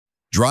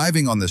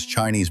Driving on this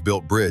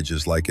Chinese-built bridge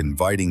is like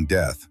inviting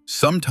death.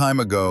 Some time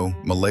ago,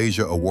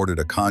 Malaysia awarded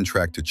a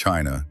contract to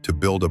China to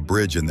build a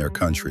bridge in their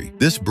country.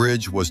 This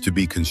bridge was to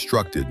be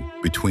constructed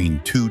between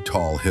two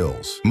tall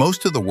hills.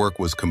 Most of the work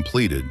was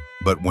completed,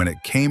 but when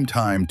it came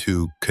time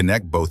to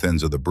connect both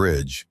ends of the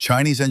bridge,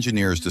 Chinese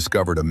engineers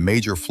discovered a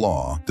major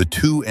flaw. The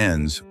two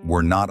ends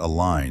were not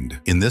aligned.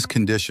 In this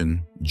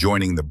condition,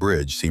 joining the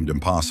bridge seemed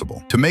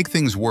impossible. To make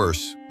things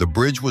worse, the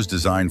bridge was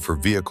designed for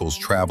vehicles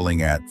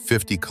traveling at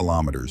 50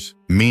 kilometers,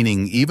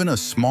 meaning even a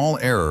small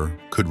error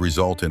could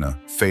result in a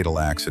fatal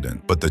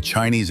accident. But the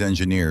Chinese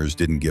engineers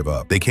didn't give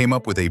up. They came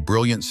up with a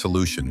brilliant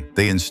solution.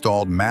 They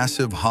installed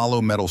massive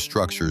hollow metal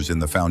structures in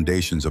the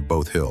foundations of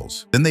both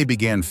hills. Then they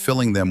began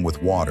filling them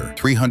with water,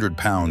 300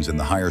 pounds in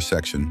the higher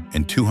section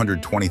and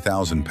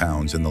 220,000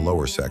 pounds in the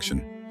lower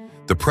section.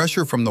 The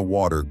pressure from the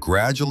water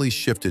gradually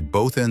shifted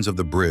both ends of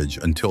the bridge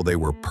until they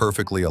were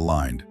perfectly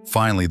aligned.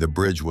 Finally, the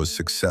bridge was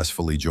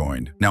successfully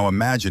joined. Now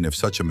imagine if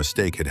such a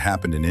mistake had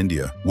happened in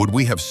India. Would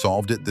we have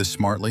solved it this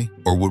smartly?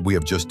 Or would we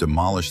have just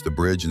demolished the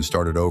bridge and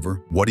started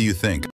over? What do you think?